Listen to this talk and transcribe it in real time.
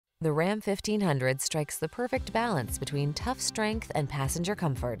The Ram 1500 strikes the perfect balance between tough strength and passenger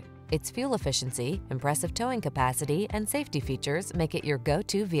comfort. Its fuel efficiency, impressive towing capacity, and safety features make it your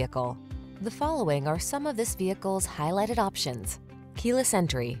go-to vehicle. The following are some of this vehicle's highlighted options: keyless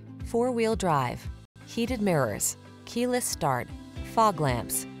entry, four-wheel drive, heated mirrors, keyless start, fog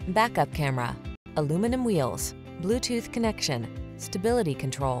lamps, backup camera, aluminum wheels, Bluetooth connection, stability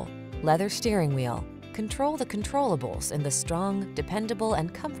control, leather steering wheel. Control the controllables in the strong, dependable,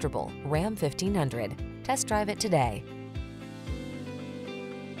 and comfortable Ram 1500. Test drive it today.